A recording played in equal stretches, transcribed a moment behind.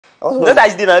Not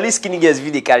that the only skinny girls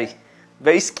view they carry.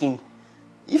 Very skinny.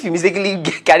 If you mistakenly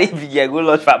carry big girl, go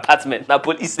launch for apartment, now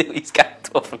police say it's kind of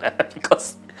tough now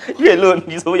because you alone,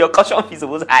 your caution fee is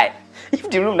supposed high. If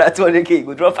the room not 200K, you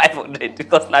go drop 500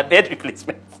 because not bed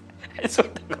replacement. I swear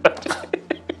to God.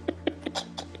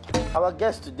 Our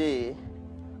guest today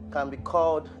can be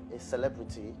called a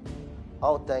celebrity,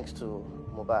 all thanks to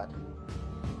Mohbad.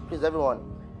 Please, everyone,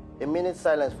 a minute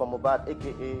silence for Mohbad,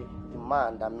 aka the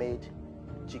man that made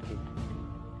Chike.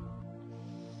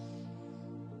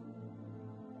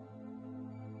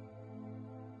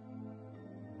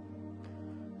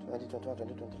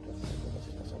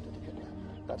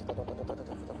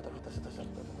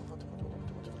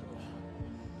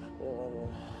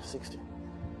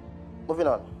 Moving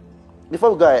on.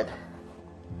 Before we go ahead,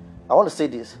 I want to say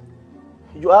this.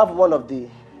 You have one of the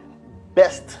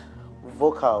best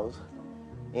vocals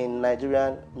in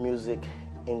Nigerian music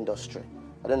industry.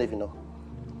 I don't know if you know.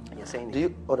 You're saying Do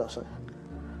you? Hold on, sorry.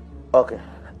 Okay.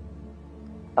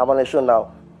 I'm on a show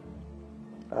now.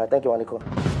 All right, thank you, Waniko.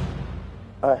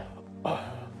 All right.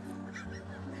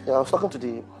 Yeah, I was talking to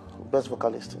the best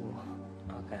vocalist.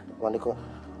 Okay. Waniko.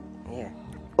 Yeah.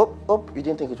 Oh, you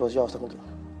didn't think it was you I was talking to?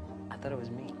 I thought it was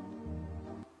me.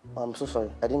 I'm so sorry.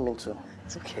 I didn't mean to.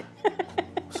 It's okay.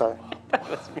 Sorry. That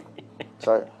was me.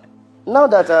 Sorry. Now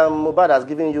that Mohbad has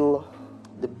given you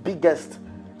the biggest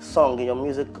song in your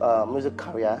music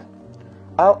career,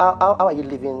 how are you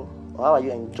living, or how are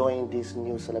you enjoying this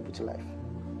new celebrity life?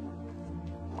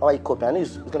 How are you coping? I know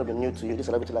it's going to be new to you. This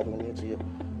celebrity life is new to you.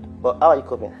 But how are you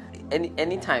coping?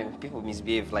 Anytime people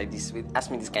misbehave like this,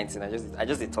 ask me this kind of thing, I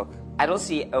just talk. I don't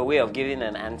see a way of giving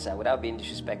an answer without being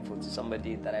disrespectful to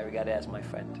somebody that I regarded as my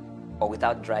friend, or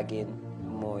without dragging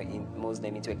most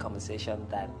them into a conversation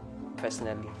that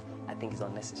personally I think is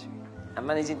unnecessary. I'm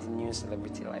managing the new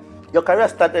celebrity life. Your career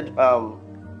started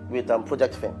with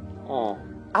Project Fame. Oh.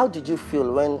 How did you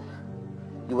feel when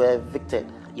you were evicted?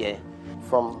 Yeah.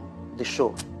 From the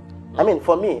show? I mean,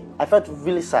 for me, I felt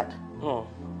really sad.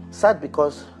 Sad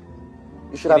because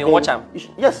you should have been. Watch him.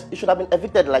 Yes, you should have been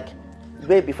evicted like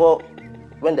way before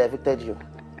when they evicted you.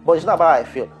 But it's not about how I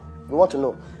feel. We want to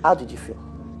know, how did you feel?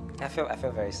 I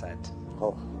felt very sad.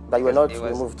 Oh, that you were not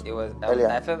removed earlier.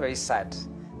 I felt very sad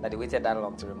that they waited that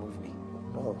long to remove me.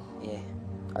 Oh. Yeah.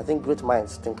 I think great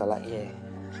minds think alike. Yeah.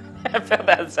 I felt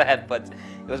that sad, but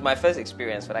it was my first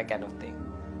experience for that kind of thing.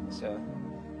 So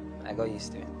I got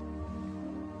used to it.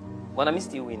 But I'm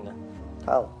still winning.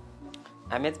 How?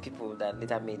 I met people that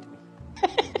later made me.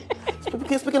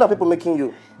 Speaking of people making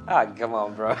you. Ah, come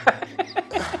on, bro.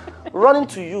 Running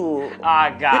to you.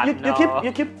 Ah, God,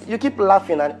 you keep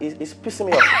laughing and it's pissing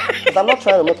me off. But I'm not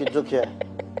trying to make a joke here.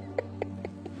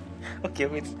 Okay,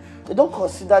 wait. You don't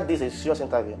consider this a serious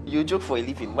interview. You joke for a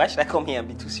living. Why should I come here and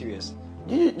be too serious?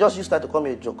 You just use that to call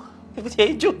me a joke.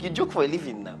 You joke for a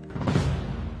living now.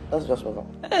 Let's just move on.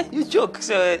 You joke,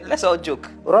 so let's all joke.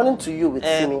 Running to you with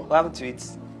Simi. What happened to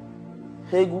it?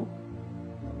 Hegu.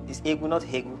 It's Egu, not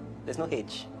Hegu. There's no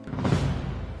H.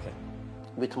 Okay.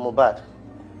 With Mohbad.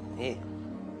 Yeah.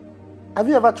 Have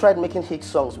you ever tried making hit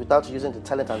songs without using the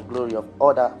talent and glory of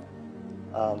other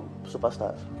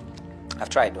superstars? I've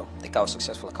tried though. I think I was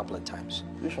successful a couple of times.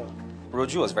 You sure?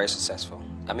 Roju was very successful.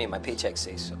 I mean, my paycheck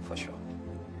says so, for sure.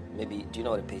 Maybe, do you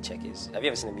know what a paycheck is? Have you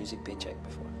ever seen a music paycheck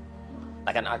before?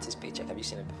 Like an artist paycheck, have you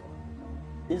seen it before?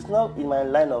 It's not in my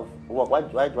line of work. Why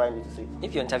do I need to see it?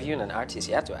 If you're interviewing an artist,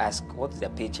 you have to ask, what does their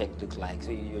paycheck look like?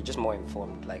 So you're just more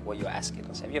informed, like what you're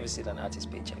asking. So have you ever seen an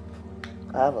artist paycheck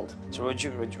before? I haven't. So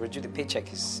Roju, the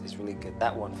paycheck is really good.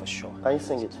 That one for sure. Can you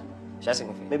sing it? Should I sing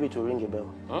it for you? Maybe to ring a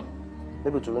bell.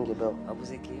 Maybe to ring a bell.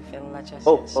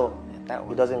 Oh, that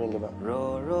one. It doesn't ring a bell.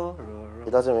 Ro.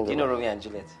 It doesn't ring a bell. Do you know Romeo and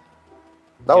Juliet?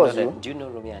 That was you? Do you know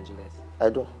Romeo and Juliet? I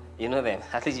do. You know them.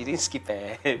 At least you didn't skip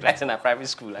like in a private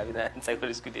school. I mean, in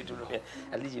secondary school they do Romeo.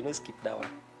 At least you don't skip that one.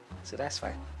 So that's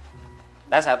fine.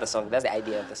 That's how the song. That's the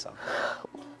idea of the song.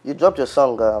 You dropped your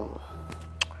song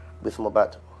with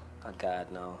Mohbad. Oh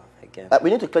God, no! Again. We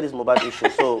need to clear this Mohbad issue,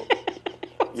 so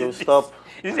you stop.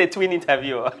 This is a twin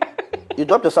interview. You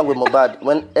dropped your song with Mohbad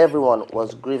when everyone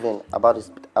was grieving about his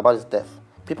death.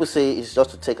 People say it's just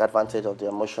to take advantage of the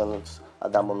emotions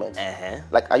at that moment.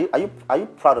 Like, are you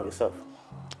proud of yourself?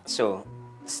 So,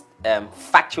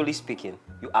 factually speaking,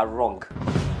 you are wrong.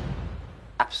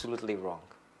 Absolutely wrong.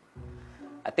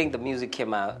 I think the music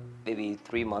came out maybe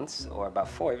 3 months or about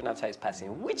 4, even after his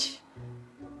passing. Which,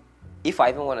 if I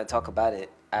even want to talk about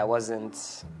it, I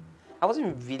wasn't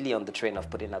really on the train of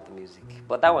putting out the music.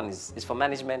 But that one is for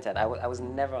management, and I was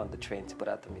never on the train to put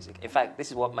out the music. In fact, this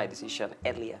is what my decision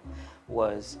earlier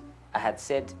was. I had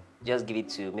said just give it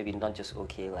to maybe not just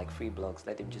OK, like free blogs,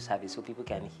 let him just have it so people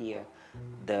can hear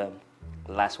the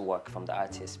last work from the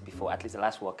artist before, at least the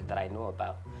last work that I know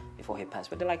about before he passed.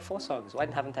 But they're like 4 songs. Why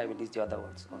haven't I released the other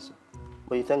ones also?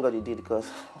 But you thank God you did because...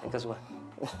 Because what?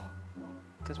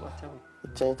 Because what? Tell me.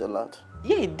 It changed a lot.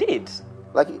 Yeah, it did.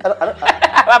 Like,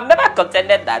 I've never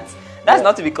contended that. That's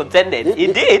not to be contended.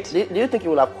 It did. Do you think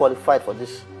you will have qualified for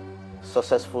this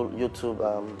successful YouTube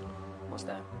What's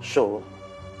that? show?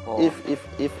 Oh.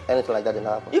 If anything like that didn't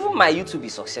happen? Even my YouTube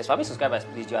is successful. How many subscribers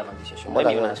please do you have on this show? More Let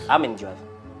me than even ask. How many do you have?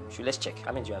 Let's check.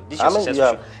 How many do you have? This is How your many do you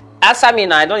successful have? show. Answer me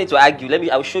now. I don't need to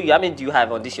argue. I will show you. How many do you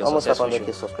have on this your Almost successful 500K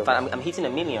show? subscribers. I'm hitting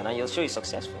 1 million and your show is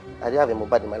successful. I didn't have a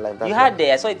mobile in my life. That's You had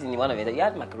I saw it in one of it. You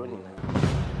had macaroni now.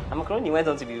 And macaroni went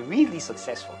on to be really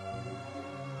successful.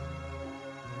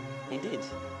 He did.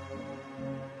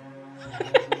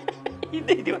 He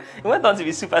did. He went on to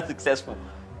be super successful.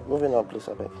 Moving on, please,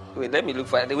 I beg. Wait, let me look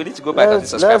for it. We need to go back on the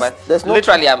subscriber.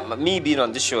 Literally, me being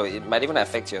on this show, it might even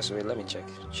affect you. So wait, let me check.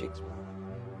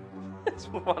 Let's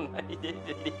move on.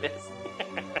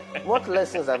 What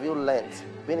lessons have you learned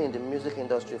being in the music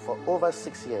industry for over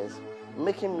 6 years,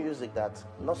 making music that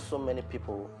not so many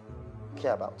people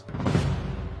care about?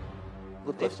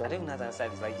 Good question. I don't even know how to answer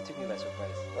this. Like, you took me by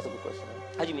surprise. That's a good question.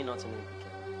 How do you mean not so many people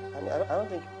care? I mean, I don't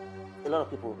think a lot of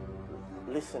people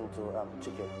listen to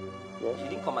Chike. Yes? You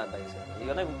didn't come out by yourself.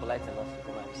 You're not even polite enough to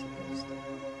come out and receive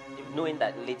this. Knowing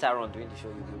that later on during the show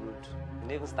you'll be rude. You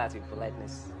never start with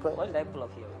politeness. What did I pull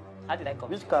up here? How did I come?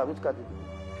 Which car did you?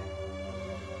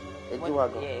 A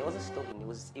G-Wagon. Yeah, it wasn't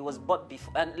stolen. It was bought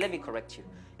before. And let me correct you.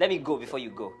 Let me go before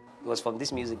you go. It was from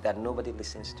this music that nobody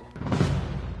listens to.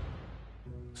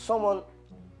 Someone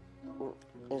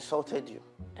insulted you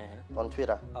on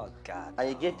Twitter. Oh God. And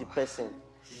you gave the person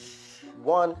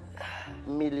 1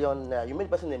 million naira. You made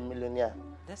the person a millionaire.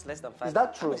 That's less than 5. Is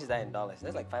that true? How much is that in dollars?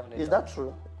 That's like $500. Is that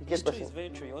true? It's true. It's very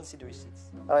true. You won't see the receipts.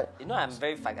 All right. You know, I'm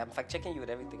fact checking you with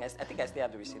everything. I think I still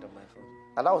have the receipt on my phone.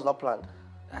 And that was not planned.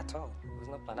 At all. It was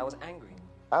not planned. I was angry.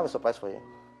 I have a surprise for you.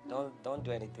 Don't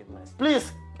do anything, man.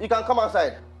 Please, you can come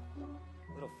outside.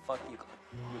 What the fuck you're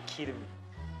kidding me.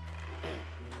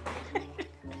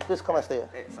 Please come and stay here.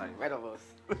 Hey, sorry, right of us.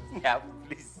 Yeah,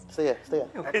 please. Stay here, stay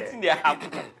here. Waiting there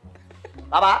happen.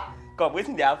 Baba, come,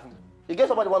 waiting there happen. You gave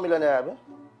somebody 1 million naira, abi?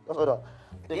 Just hold on.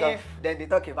 If then they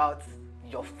talk about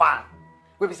your fan,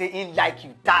 where we say he like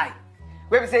you die,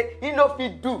 where we say he no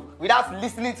fit do without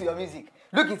listening to your music.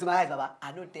 Look into my eyes, Baba.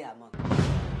 I know they among.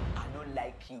 I don't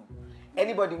like you.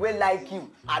 Anybody will like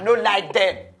you, I don't like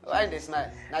them. Why they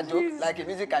smile? Not joke, like a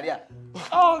music career.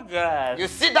 Oh God. You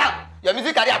sit down. Your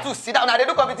music career too. Sit down. Now they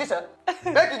do competition.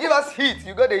 Make you give us hit.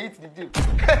 You go to hit the gym.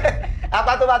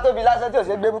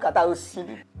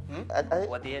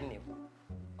 What the name?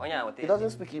 Oh yeah, what the He doesn't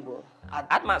speak Igbo.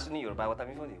 Adma Suni Yoruba, what am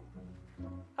I for you?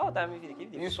 How am I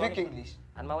You speak English.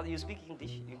 And you speak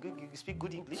English? You speak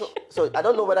good English? So I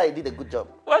don't know whether he did a good job.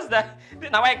 What's that?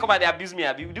 Now why come and they abuse me?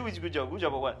 You do which good job? Good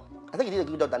job or what? I think he did a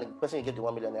good job than the person you gave the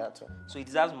 1 million naira to. So he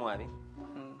deserves more, I mean?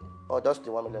 Or just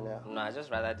the 1 million naira. No, I just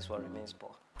rather this one remains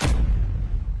poor.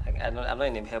 I'm not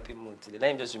in a helping mood today.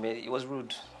 Let him just remain. It was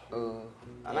rude. Am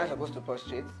I supposed to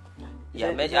prostrate?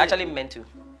 Yeah, you actually meant to.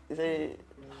 He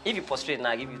If you prostrate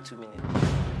now, I'll give you 2 million.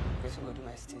 Let's go do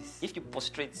my steez. If you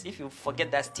prostrate, if you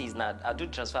forget that steez now, I'll do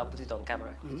transfer and put it on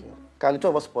camera. Can the two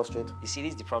of us prostrate? You see,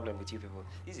 this is the problem with you people.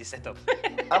 This is setup.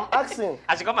 I'm asking.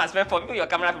 I should come and spend for people. Your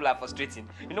camera people are frustrating.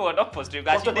 You know what? Not prostrate.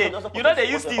 Guys, Prostrate, you know they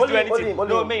use steez to do anything. Hold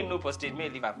No, him. may no prostrate. May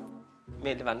leave her.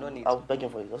 May leave her. No need. I'll beg him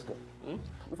for it. Let's go.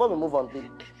 Before we move on, please,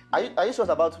 are you sure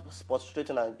about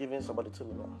prostrating and giving somebody 2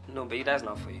 million? No, but that's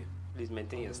not for you. Please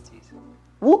maintain your steez.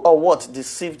 Who or what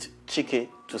deceived Chike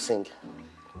to sing?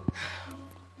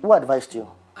 Who advised you?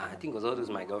 I think it was all those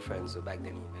my girlfriends so back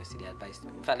then in university. They advised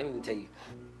me. In fact, let me even tell you,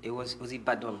 it was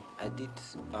Ibadan. I did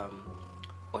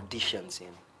auditions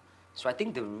in. So I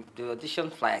think the audition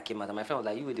flyer came out and my friend was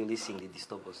like, you would only sing, they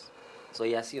disturb us. So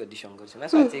yeah, I see audition goes. And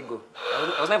that's why I take go.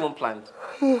 I was not even planned.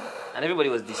 And everybody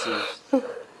was deceived.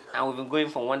 And we've been going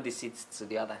from one deceit to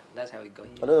the other. That's how we got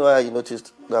here. I don't know why you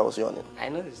noticed that I was yawning. I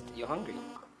noticed. You're hungry.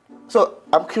 So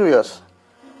I'm curious.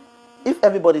 If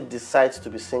everybody decides to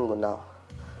be single now,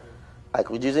 like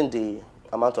reducing the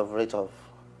amount of rate of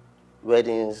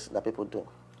weddings that people do,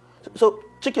 so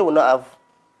Chike will not have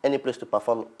any place to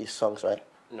perform his songs, right?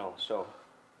 No, so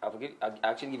I'll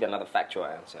actually give you another factual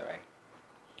answer, right?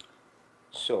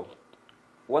 So,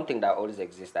 one thing that always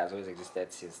exists, that has always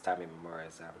existed since time immemorial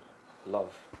is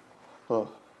love.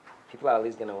 People are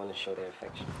always going to want to show their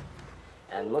affection.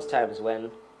 And most times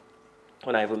when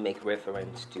I even make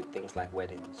reference to things like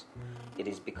weddings, it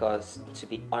is because, to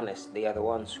be honest, they are the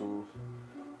ones who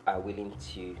are willing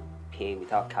to pay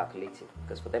without calculating,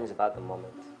 because for them it's about the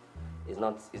moment. It's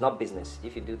not business.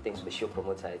 If you do things with the show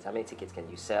promoter, it's how many tickets can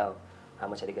you sell, how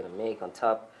much are they gonna make on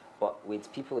top. But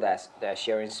with people that are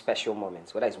sharing special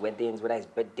moments, whether it's weddings, whether it's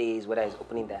birthdays, whether it's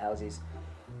opening their houses,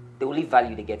 the only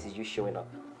value they get is you showing up.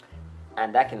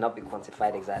 And that cannot be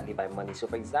quantified exactly by money. So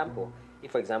for example,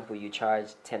 if you charge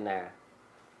 10 naira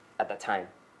at the time,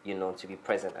 to be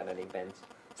present at an event,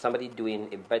 somebody doing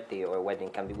a birthday or a wedding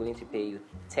can be willing to pay you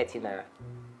 30 naira,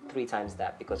 3 times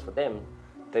that, because for them,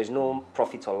 there's no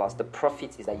profit or loss. The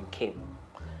profit is that you came.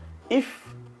 If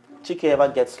Chike ever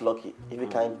gets lucky, if he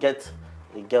can get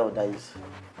a girl that is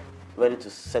ready to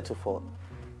settle for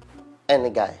any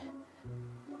guy,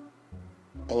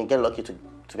 and you get lucky to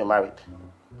be married,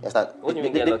 what do you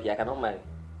mean get lucky? I cannot marry.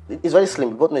 It's very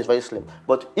slim. We both know it's very slim.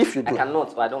 But if you do, I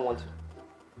cannot, or I don't want to.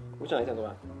 Which one are you talking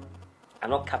about? I'm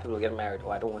not capable of getting married,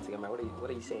 or I don't want to get married. What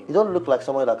are you saying? You don't look like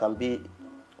someone that can be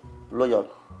loyal.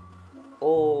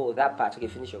 Oh, that part. Okay,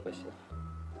 finish your question.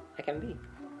 I can be.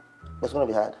 It's going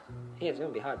to be hard. Yeah, it's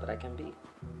going to be hard, but I can be.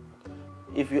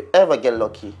 If you ever get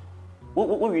lucky, what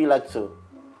would you like to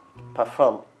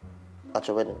perform at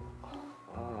your wedding?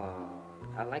 Oh,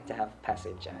 I like to have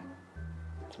passenger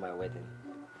at my wedding.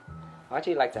 I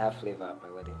actually like to have flavor at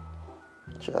my wedding.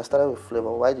 Sure, I started with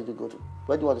flavor. Why do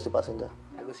you want to see passenger?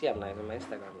 I go see him live on my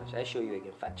Instagram. Should I show you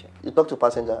again? Fact check. You talk to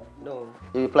passenger? No.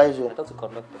 He replies you? I talk to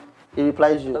conductor. He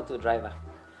replies you? I talk to driver.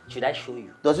 Should I show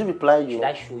you? Does he reply you? Should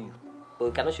I show you? But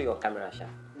we cannot show you on camera, Sha.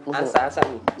 Answer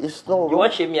me. It's no. You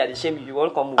won't shame me, I shame you. You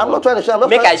won't come move. I'm not trying to shame.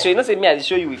 Make I show you. Not say me, I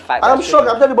show you with fact. I'm shocked.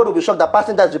 I'm everybody will be shocked that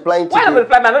passenger is replying to you. Why am I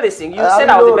replying? I'm not listening. You said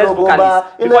I was the best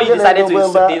vocalist before you decided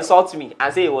to insult me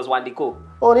and say it was Wandiko.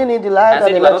 Oh, he need the line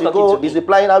that they let you go. He's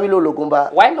replying Awilo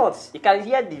Logumba. Why not? You can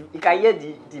hear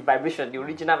the vibration, the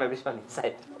original vibration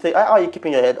inside. So how are you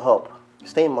keeping your head up,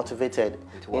 staying motivated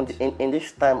in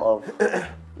this time of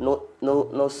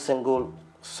no single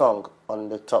song on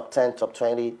the top 10, top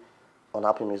 20 on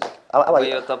Apple Music? How are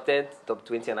you? Your top 10, top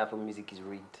 20 on Apple Music is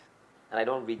rigged, and I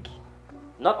don't rig.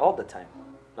 Not all the time.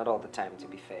 Not all the time, to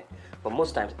be fair, but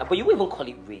most times. But you won't even call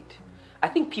it rigged. I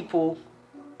think people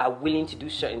are willing to do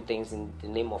certain things in the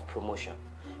name of promotion,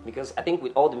 because I think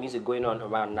with all the music going on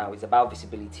around now, it's about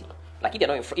visibility. Like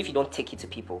if you don't take it to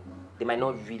people, they might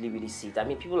not really see it. I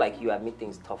mean, people like you have made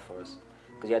things tough for us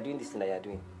because you are doing this thing that you are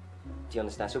doing. Do you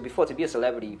understand? So before, to be a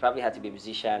celebrity, you probably had to be a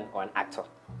musician or an actor.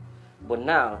 But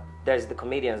now there's the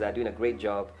comedians that are doing a great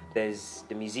job. There's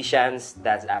the musicians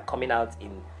that are coming out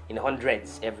in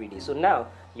hundreds every day. So now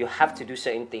you have to do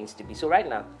certain things to be. So right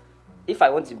now, if I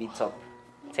want to be top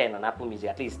 10 on Apple Music,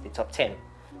 at least the top 10,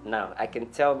 now I can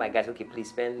tell my guys, okay, please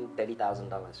spend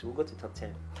 $30,000. We'll go to top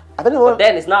 10. But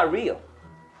then it's not real.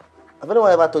 Have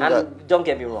anyone ever told you that? And don't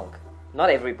get me wrong, not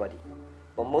everybody,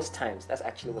 but most times that's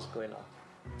actually what's going on.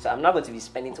 So I'm not going to be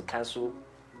spending to cancel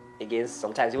against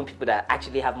sometimes even people that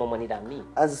actually have more money than me.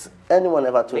 Has anyone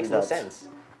ever told you that? Makes no sense.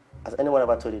 Has anyone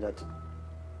ever told you that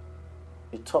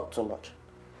you talk too much?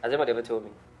 Has anybody ever told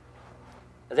me?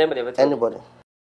 Has anybody ever told me? Anybody?